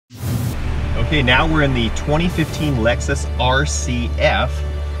Okay, now we're in the 2015 Lexus RC F,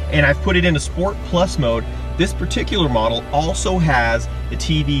 and I've put it into Sport Plus mode. This particular model also has the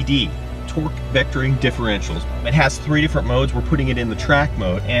TVD, Torque Vectoring Differentials. It has 3 different modes. We're putting it in the track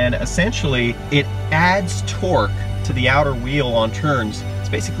mode, and essentially it adds torque to the outer wheel on turns. It's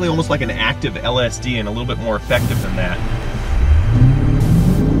basically almost like an active LSD and a little bit more effective than that.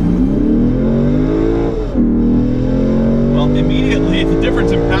 Well, immediately the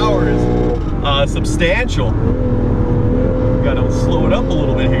difference in power is substantial. Got to slow it up a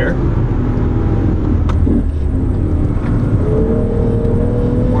little bit here.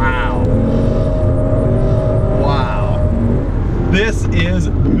 Wow. Wow. This is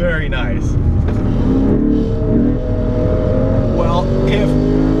very nice. Well, if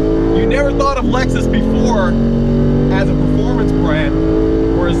you never thought of Lexus before as a performance brand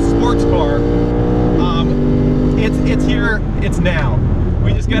or as a sports car, it's here, it's now.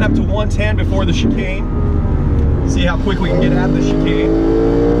 We just got up to 110 before the chicane. See how quick we can get out of the chicane.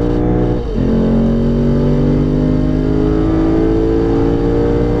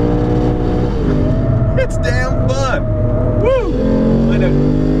 It's damn fun. Woo! Let it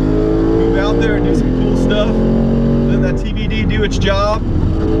move out there and do some cool stuff. Let that TVD do its job.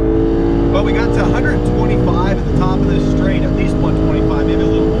 Well, we got to 125 at the top of this straight, at least 125, maybe a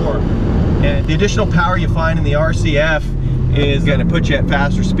little more. And the additional power you find in the RCF is going to put you at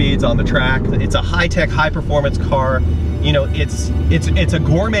faster speeds on the track. It's a high-tech, high-performance car. You know, it's a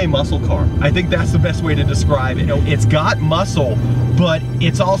gourmet muscle car. I think that's the best way to describe it. You know, it's got muscle, but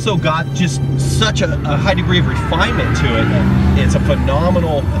it's also got just such a high degree of refinement to it. And it's a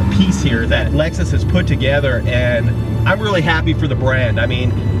phenomenal piece here that Lexus has put together, and I'm really happy for the brand. I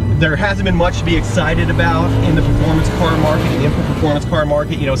mean, there hasn't been much to be excited about in the performance car market, the input performance car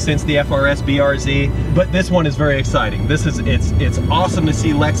market, you know, since the FRS BRZ. But this one is very exciting. It's awesome to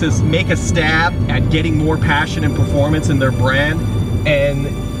see Lexus make a stab at getting more passion and performance in their brand, and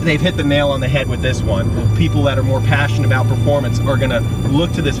they've hit the nail on the head with this one. People that are more passionate about performance are gonna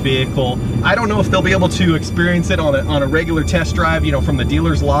look to this vehicle. I don't know if they'll be able to experience it on a regular test drive, you know, from the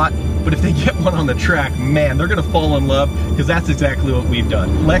dealer's lot, but if they get one on the track, man, they're gonna fall in love, because that's exactly what we've done.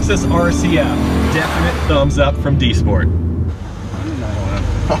 Lexus RC F, definite thumbs up from DSPORT.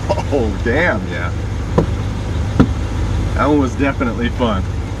 Oh, damn, yeah. That one was definitely fun.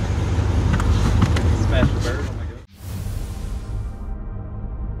 Smash burger.